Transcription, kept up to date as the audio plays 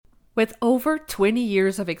With over 20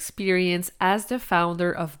 years of experience as the founder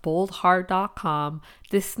of boldheart.com,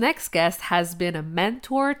 this next guest has been a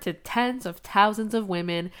mentor to tens of thousands of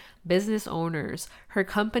women business owners. Her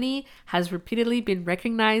company has repeatedly been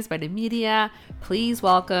recognized by the media. Please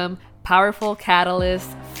welcome powerful catalyst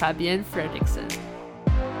Fabienne Fredrickson.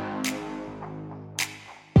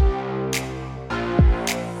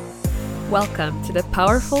 Welcome to the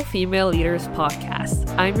Powerful Female Leaders Podcast.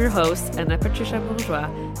 I'm your host, Anna Patricia Bourgeois,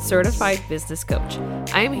 certified business coach.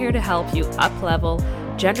 I am here to help you up-level,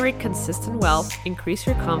 generate consistent wealth, increase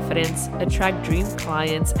your confidence, attract dream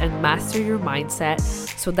clients, and master your mindset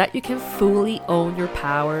so that you can fully own your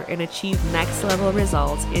power and achieve next-level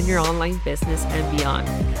results in your online business and beyond.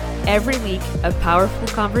 Every week, a powerful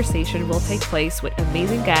conversation will take place with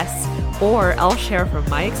amazing guests, or I'll share from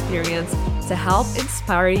my experience to help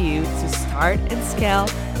inspire you to start and scale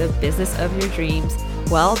the business of your dreams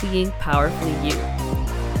while being powerfully you.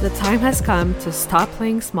 The time has come to stop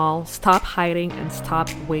playing small, stop hiding, and stop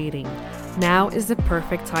waiting. Now is the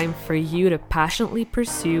perfect time for you to passionately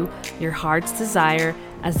pursue your heart's desire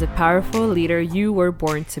as the powerful leader you were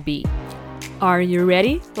born to be. Are you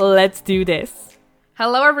ready? Let's do this.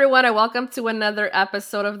 Hello, everyone, and welcome to another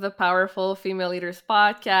episode of the Powerful Female Leaders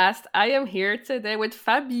Podcast. I am here today with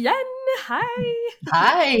Fabienne. Hi.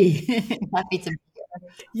 Hi. Happy to be here.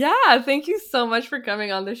 Yeah, thank you so much for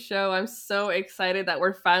coming on the show. I'm so excited that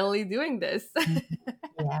we're finally doing this.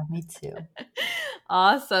 Yeah, me too.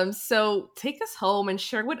 Awesome. So take us home and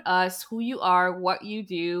share with us who you are, what you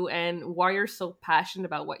do, and why you're so passionate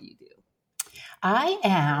about what you do. I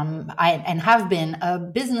have been a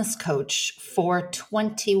business coach for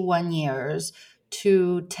 21 years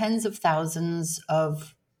to tens of thousands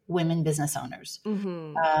of women business owners.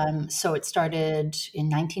 So it started in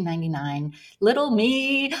 1999, little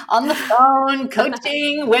me on the phone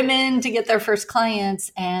coaching women to get their first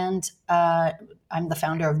clients. And I'm the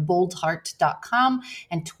founder of boldheart.com.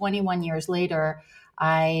 And 21 years later,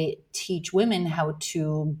 I teach women how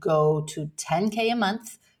to go to 10K a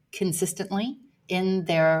month consistently in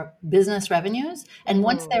their business revenues. And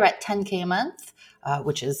once they're at 10K a month,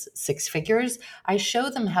 which is six figures, I show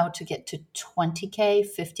them how to get to 20K,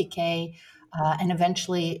 50K, and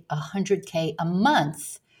eventually 100K a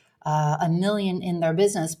month, a million in their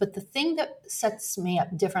business. But the thing that sets me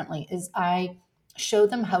up differently is I show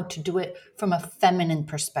them how to do it from a feminine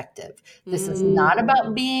perspective. This is not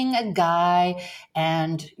about being a guy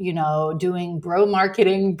and, doing bro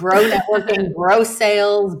marketing, bro networking, bro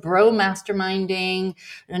sales, bro masterminding.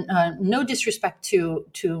 No disrespect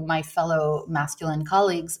to my fellow masculine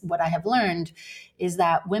colleagues. What I have learned is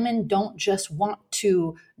that women don't just want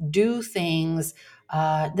to do things.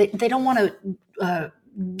 They don't want to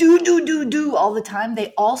do all the time.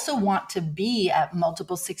 They also want to be at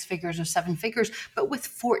multiple six figures or seven figures, but with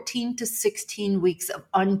 14 to 16 weeks of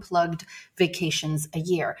unplugged vacations a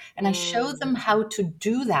year. And I show them how to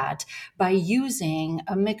do that by using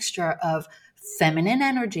a mixture of feminine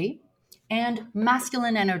energy and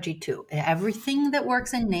masculine energy too. Everything that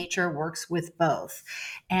works in nature works with both.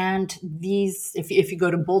 And these, if you go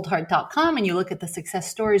to boldheart.com and you look at the success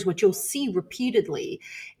stories, what you'll see repeatedly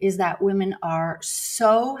is that women are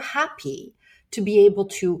so happy to be able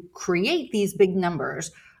to create these big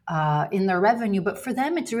numbers in their revenue. But for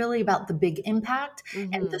them, it's really about the big impact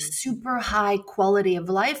and the super high quality of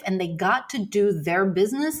life. And they got to do their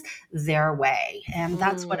business their way. And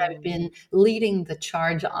that's what I've been leading the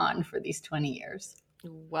charge on for these 20 years.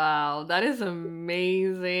 Wow, that is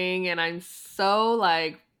amazing. And I'm so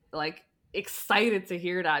like excited to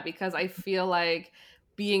hear that, because I feel like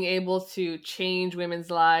being able to change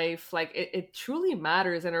women's life, like it truly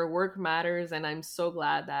matters, and our work matters. And I'm so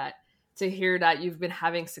glad to hear that you've been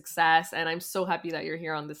having success. And I'm so happy that you're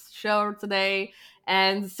here on this show today.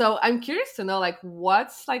 And so I'm curious to know, like,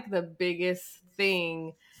 what's like the biggest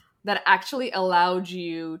thing that actually allowed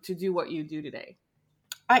you to do what you do today?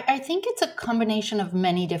 I think it's a combination of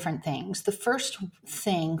many different things. The first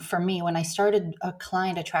thing for me, when I started a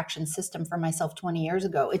client attraction system for myself 20 years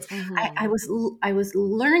ago, I was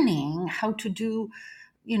learning how to do,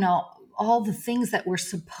 all the things that were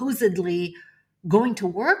supposedly going to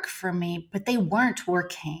work for me, but they weren't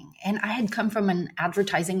working. And I had come from an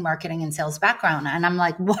advertising, marketing, and sales background. And I'm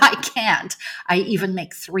like, why can't I even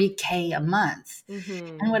make 3K a month?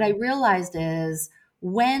 And what I realized is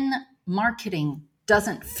when marketing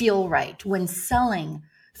doesn't feel right, when selling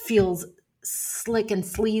feels slick and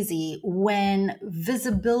sleazy, when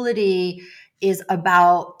visibility is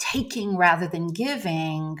about taking rather than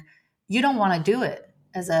giving, you don't want to do it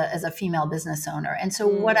as a female business owner. And so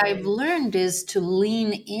what I've learned is to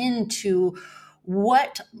lean into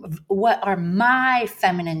what are my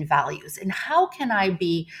feminine values, and how can I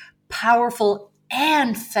be powerful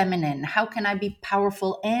and feminine? How can I be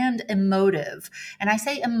powerful and emotive? And I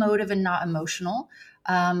say emotive and not emotional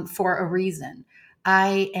for a reason.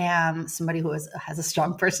 I am somebody who has a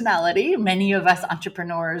strong personality. Many of us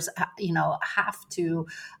entrepreneurs, have to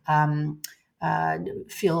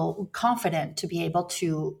feel confident to be able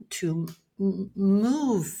to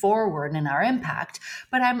move forward in our impact.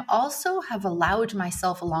 But I'm also have allowed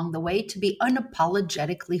myself along the way to be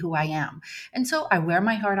unapologetically who I am. And so I wear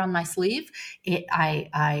my heart on my sleeve.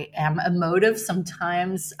 I am emotive.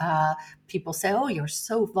 Sometimes people say, oh, you're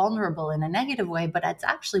so vulnerable in a negative way, but that's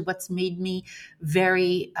actually what's made me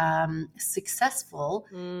very successful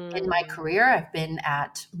in my career. I've been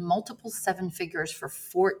at multiple seven figures for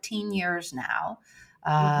 14 years now.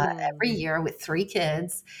 Every year with 3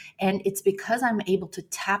 kids. And it's because I'm able to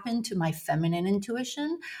tap into my feminine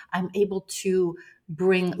intuition. I'm able to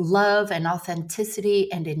bring love and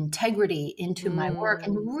authenticity and integrity into my work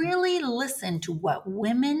and really listen to what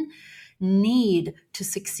women need to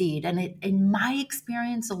succeed. And in my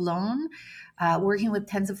experience alone, working with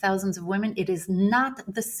tens of thousands of women, it is not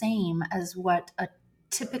the same as what a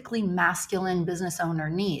typically masculine business owner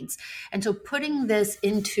needs. And so putting this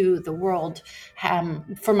into the world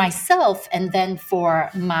for myself and then for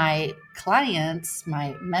my clients,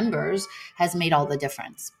 my members, has made all the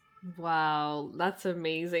difference. Wow, that's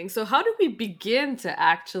amazing. So how do we begin to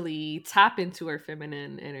actually tap into our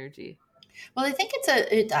feminine energy? Well, I think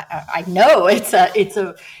I know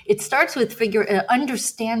it starts with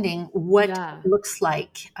understanding what Yeah. it looks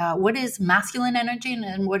like, what is masculine energy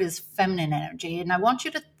and what is feminine energy. And I want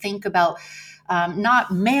you to think about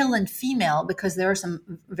not male and female, because there are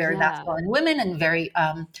some very Yeah. masculine women and very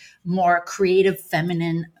more creative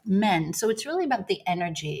feminine men. So it's really about the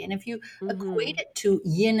energy. And if you equate it to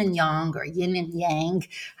yin and yang or yin and yang,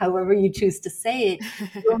 however you choose to say it,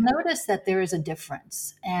 you'll notice that there is a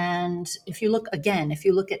difference. And if you look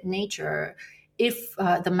at nature, if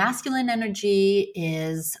the masculine energy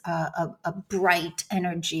is a bright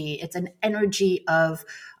energy, it's an energy of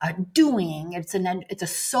doing. It's a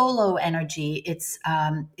solo energy. It's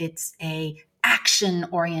a action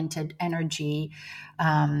oriented energy.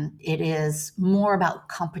 It is more about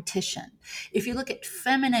competition. If you look at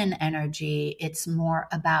feminine energy, it's more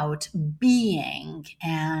about being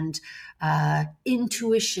and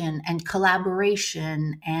intuition and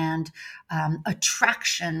collaboration and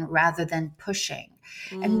attraction rather than pushing.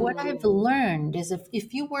 And what I've learned is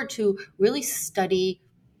if you were to really study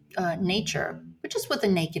nature, but just with the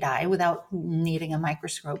naked eye without needing a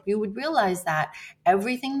microscope, you would realize that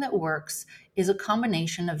everything that works is a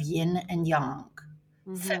combination of yin and yang,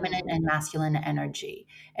 feminine and masculine energy.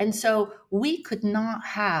 And so we could not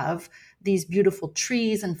have these beautiful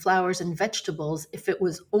trees and flowers and vegetables if it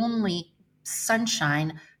was only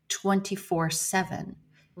sunshine 24/7.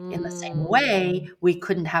 In the same way, we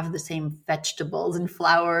couldn't have the same vegetables and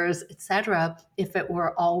flowers, etc., if it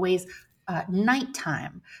were always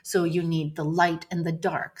nighttime. So you need the light and the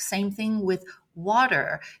dark. Same thing with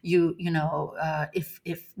water.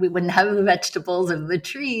 If we wouldn't have the vegetables and the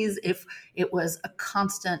trees, if it was a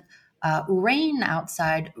constant rain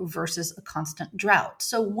outside versus a constant drought.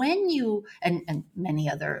 So when you and many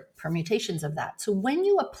other permutations of that. So when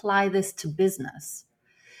you apply this to business,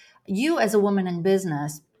 you as a woman in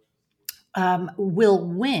business will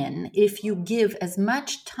win if you give as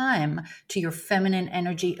much time to your feminine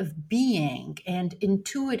energy of being and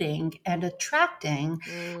intuiting and attracting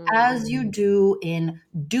as you do in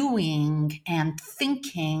doing and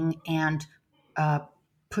thinking and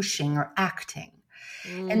pushing or acting.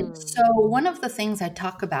 And so, one of the things I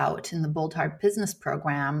talk about in the Bold Heart Business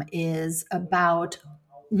Program is about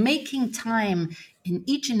making time in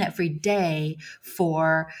each and every day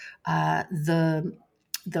for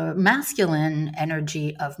the masculine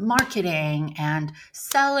energy of marketing and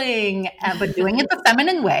selling, but doing it the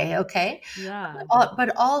feminine way, okay? Yeah.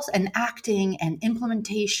 But also and acting and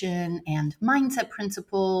implementation and mindset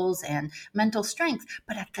principles and mental strength,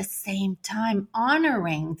 but at the same time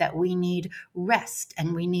honoring that we need rest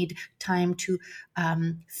and we need time to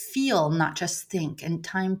feel, not just think, and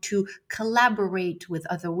time to collaborate with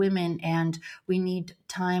other women, and we need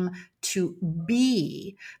time to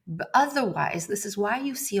be. But otherwise, this is why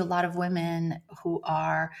you see a lot of women who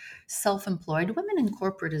are self-employed, women in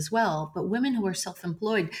corporate as well, but women who are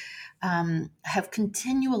self-employed have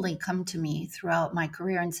continually come to me throughout my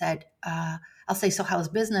career and said, I'll say, so how's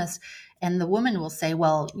business? And the woman will say,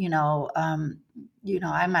 well, I'm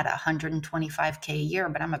at 125K a year,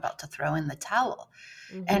 but I'm about to throw in the towel.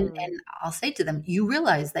 And I'll say to them, you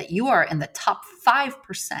realize that you are in the top 5%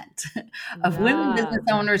 of women Yeah. business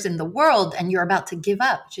owners in the world, and you're about to give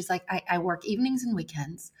up. She's like, I work evenings and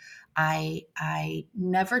weekends. I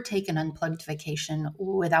never take an unplugged vacation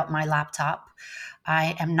without my laptop.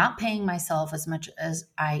 I am not paying myself as much as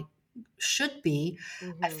I should be. I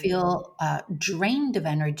Mm-hmm. feel drained of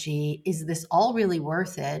energy. Is this all really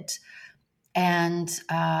worth it? And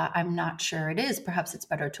I'm not sure it is. Perhaps it's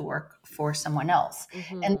better to work for someone else. And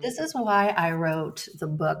Mm-hmm. this is why I wrote the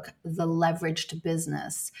book, The Leveraged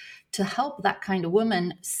Business, to help that kind of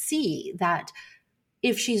woman see that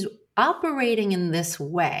if she's operating in this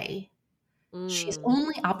way, she's Mm.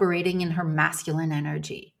 only operating in her masculine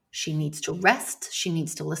energy. She needs to rest. She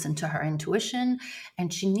needs to listen to her intuition,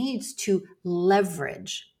 and she needs to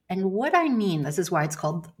leverage. And what I mean, this is why it's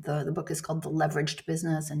called the book is called The Leveraged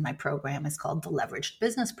Business, and my program is called The Leveraged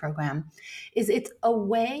Business Program, is it's a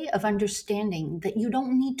way of understanding that you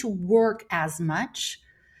don't need to work as much.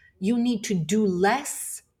 You need to do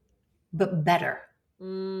less, but better.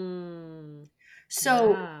 Mm.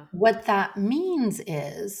 So Yeah. what that means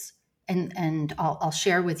is, and I'll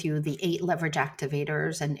share with you the 8 leverage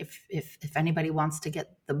activators. And if anybody wants to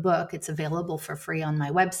get the book, it's available for free on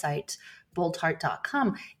my website,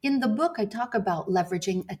 boldheart.com. In the book, I talk about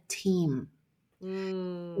leveraging a team,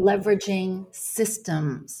 Mm. leveraging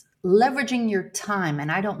systems, leveraging your time.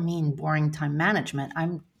 And I don't mean boring time management.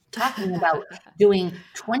 I'm talking about doing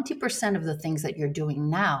 20% of the things that you're doing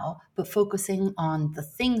now, but focusing on the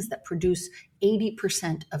things that produce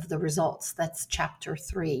 80% of the results. That's chapter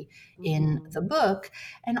 3 in Mm-hmm. the book.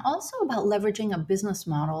 And also about leveraging a business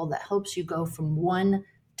model that helps you go from one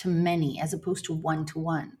to many as opposed to one to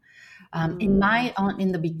one. Mm.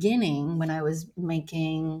 In the beginning, when I was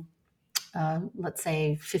making let's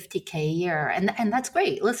say 50K a year. And that's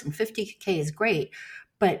great. Listen, 50K is great,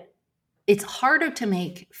 but it's harder to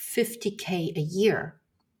make 50K a year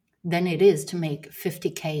than it is to make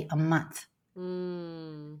 50K a month.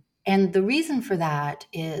 Mm. And the reason for that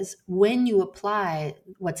is when you apply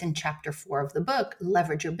what's in chapter 4 of the book,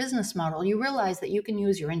 leverage your business model, you realize that you can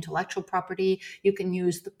use your intellectual property, you can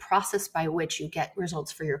use the process by which you get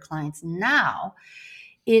results for your clients now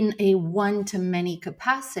in a one to many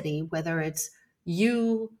capacity, whether it's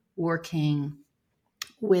you working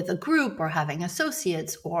with a group or having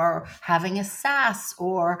associates or having a SaaS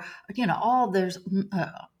or, all there's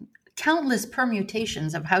countless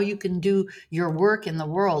permutations of how you can do your work in the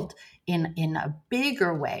world in a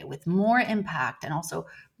bigger way with more impact and also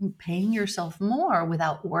paying yourself more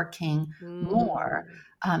without working more.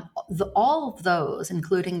 Mm. All of those,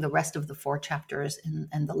 including the rest of the 4 chapters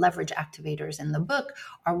and the leverage activators in the book,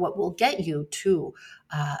 are what will get you to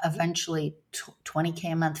eventually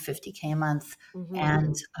 20K a month, 50K a month,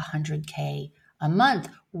 and Mm-hmm. 100K a month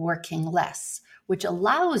working less, which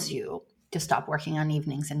allows you to stop working on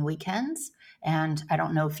evenings and weekends. And I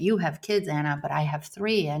don't know if you have kids, Anna, but I have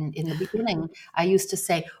 3. And in the beginning, I used to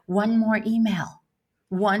say, one more email,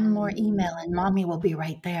 Mm. and mommy will be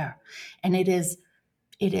right there. And it is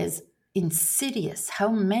insidious how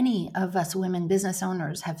many of us women business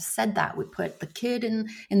owners have said that. We put the kid in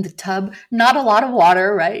the tub, not a lot of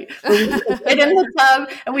water, right? But we put the kid in the tub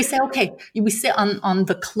and we say, okay, we sit on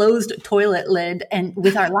the closed toilet lid and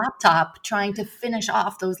with our laptop trying to finish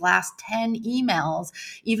off those last 10 emails,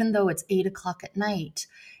 even though it's 8 o'clock at night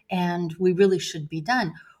and we really should be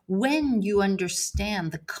done. When you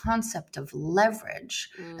understand the concept of leverage,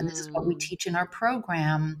 and this is what we Mm. teach in our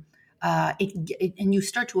program, and you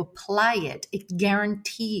start to apply it, it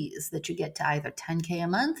guarantees that you get to either 10K a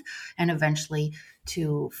month and eventually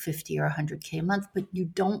to 50 or 100K a month, but you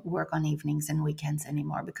don't work on evenings and weekends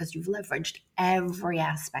anymore because you've leveraged every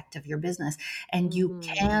aspect of your business and you Mm-hmm.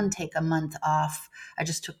 can take a month off. I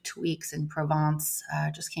just took 2 weeks in Provence,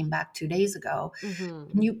 just came back 2 days ago.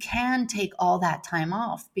 Mm-hmm. And you can take all that time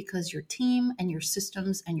off because your team and your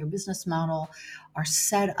systems and your business model are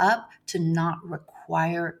set up to not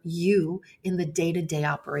require you in the day-to-day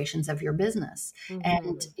operations of your business.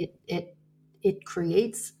 And Mm-hmm. it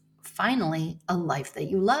creates finally a life that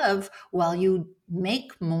you love while you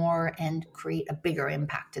make more and create a bigger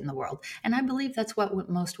impact in the world. And I believe that's what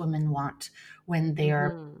most women want when they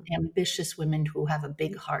are Mm-hmm. ambitious women who have a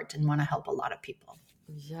big heart and want to help a lot of people.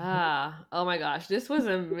 Yeah. Oh my gosh, this was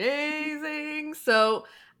amazing. So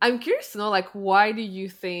I'm curious to know, like, why do you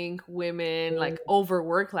think women like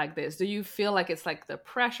overwork like this? Do you feel like it's like the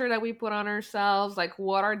pressure that we put on ourselves? Like,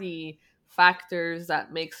 what are the factors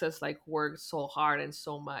that makes us like work so hard and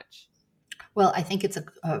so much? Well, I think it's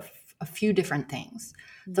a few different things.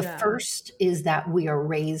 The Yeah. first is that we are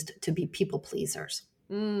raised to be people pleasers.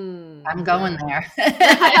 I'm going Yeah.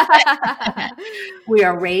 there. We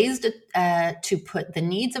are raised to put the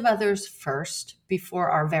needs of others first before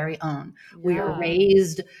our very own. We are Yeah.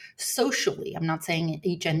 raised socially, I'm not saying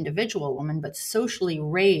each individual woman, but socially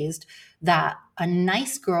raised that a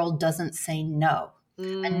nice girl doesn't say no.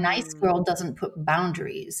 A nice Mm. girl doesn't put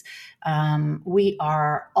boundaries. We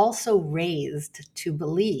are also raised to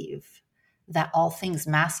believe that all things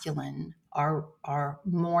masculine are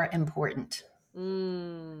more important.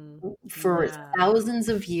 Mm. For Yeah. thousands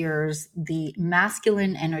of years, the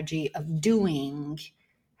masculine energy of doing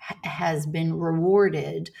has been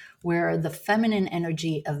rewarded, where the feminine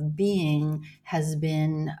energy of being has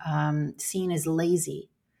been seen as lazy.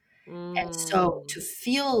 And so Mm. to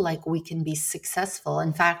feel like we can be successful,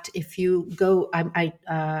 in fact, if you go, I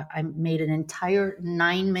made an entire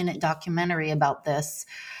 9-minute documentary about this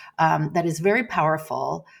that is very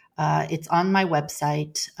powerful. It's on my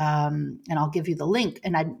website, and I'll give you the link.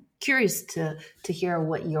 And I'm curious to hear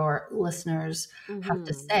what your listeners have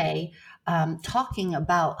to Mm-hmm. say, talking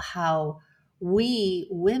about how we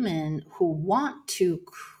women who want to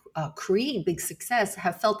create big success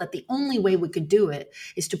have felt that the only way we could do it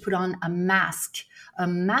is to put on a mask, a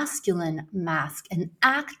masculine mask, and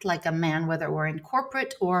act like a man, whether we're in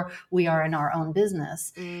corporate or we are in our own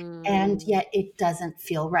business. And Mm. yet it doesn't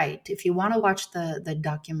feel right. If you want to watch the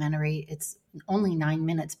documentary, it's only 9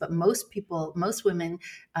 minutes, but most women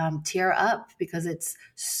tear up because it's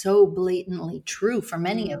so blatantly true for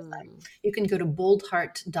many of them. Mm. You can go to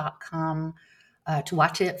boldheart.com to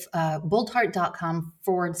watch it,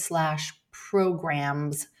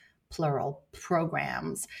 boldheart.com/programs, plural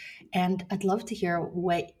programs. And I'd love to hear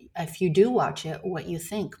what, if you do watch it, what you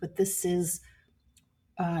think. But this is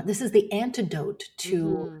the antidote to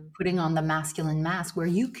Mm-hmm. putting on the masculine mask, where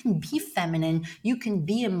you can be feminine, you can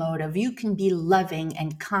be emotive, you can be loving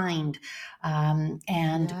and kind, and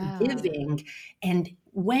Yeah. giving. And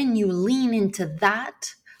when you lean into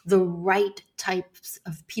that, the right types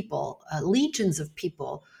of people, legions of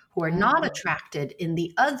people who are not Yeah. attracted in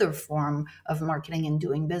the other form of marketing and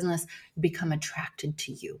doing business, become attracted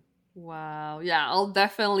to you. Wow. Yeah, I'll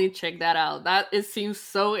definitely check that out. That it seems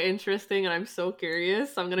so interesting and I'm so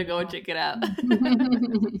curious. So I'm gonna go check it out.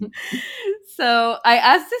 So I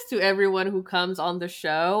ask this to everyone who comes on the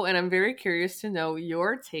show, and I'm very curious to know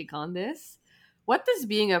your take on this. What does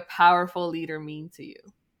being a powerful leader mean to you?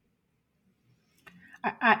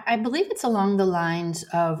 I believe it's along the lines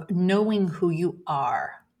of knowing who you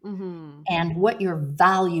are Mm-hmm. and what your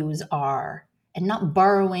values are, and not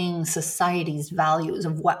borrowing society's values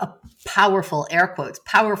of what a powerful, air quotes,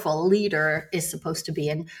 powerful leader is supposed to be.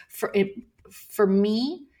 And for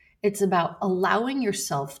me, it's about allowing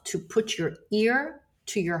yourself to put your ear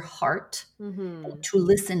to your heart Mm-hmm. to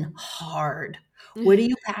listen hard. What are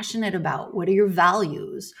you passionate about? What are your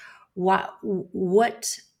values? What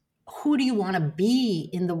who do you want to be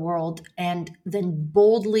in the world, and then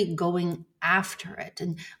boldly going after it,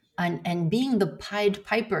 and being the Pied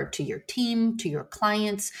Piper to your team, to your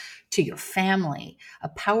clients, to your family. A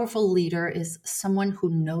powerful leader is someone who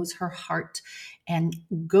knows her heart and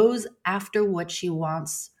goes after what she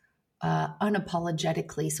wants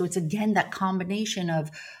unapologetically. So it's again that combination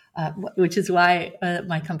of, which is why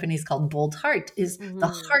my company is called Bold Heart, is the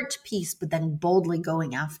Mm-hmm. heart piece, but then boldly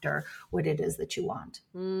going after what it is that you want.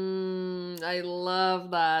 I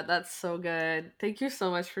love that. That's so good. Thank you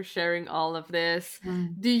so much for sharing all of this.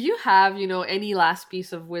 Mm. Do you have, any last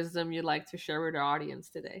piece of wisdom you'd like to share with our audience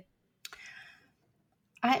today?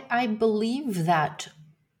 I believe that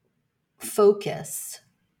focus,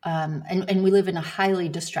 and we live in a highly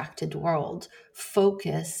distracted world.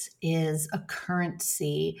 Focus is a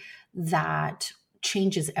currency that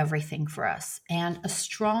changes everything for us. And a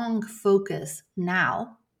strong focus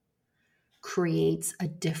now creates a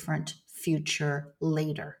different future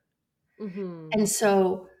later. Mm-hmm. And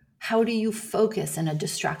so, how do you focus in a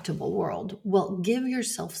distractible world? Well, give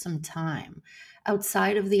yourself some time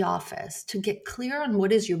outside of the office to get clear on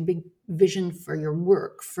what is your big vision for your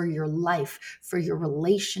work, for your life, for your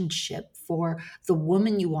relationship, for the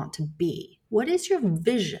woman you want to be. What is your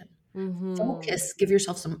vision? Mm-hmm. Focus, give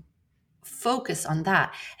yourself some focus on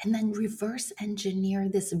that, and then reverse engineer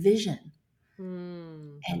this vision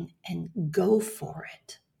Mm. and go for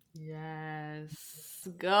it. Yes.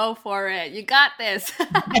 Go for it. You got this.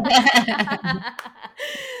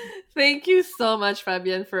 Thank you so much,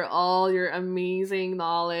 Fabienne, for all your amazing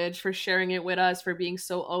knowledge, for sharing it with us, for being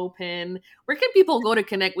so open. Where can people go to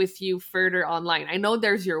connect with you further online? I know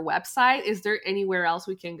there's your website. Is there anywhere else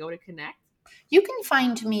we can go to connect? You can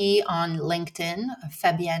find me on LinkedIn,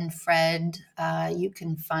 Fabienne Fred. You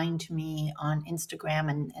can find me on Instagram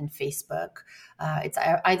and Facebook. It's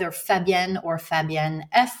either Fabienne or Fabienne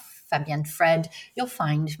F. Fabienne Fred. You'll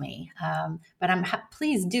find me. But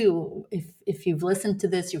please do, if you've listened to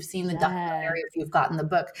this, you've seen the documentary, if you've gotten the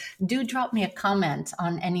book, do drop me a comment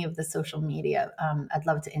on any of the social media. I'd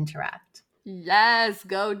love to interact. Yes,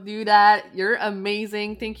 go do that. You're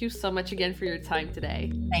amazing. Thank you so much again for your time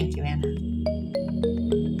today. Thank you, Anna.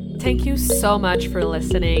 Thank you so much for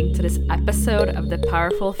listening to this episode of the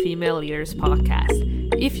Powerful Female Leaders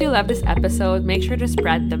podcast. If you love this episode, make sure to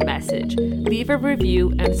spread the message, leave a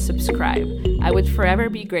review, and subscribe. I would forever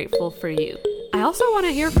be grateful for you. I also want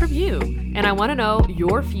to hear from you, and I want to know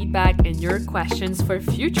your feedback and your questions for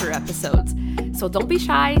future episodes. So don't be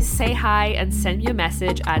shy, say hi, and send me a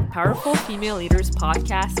message at Powerful Female Leaders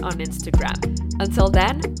Podcast on Instagram. Until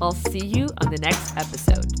then, I'll see you on the next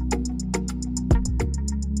episode.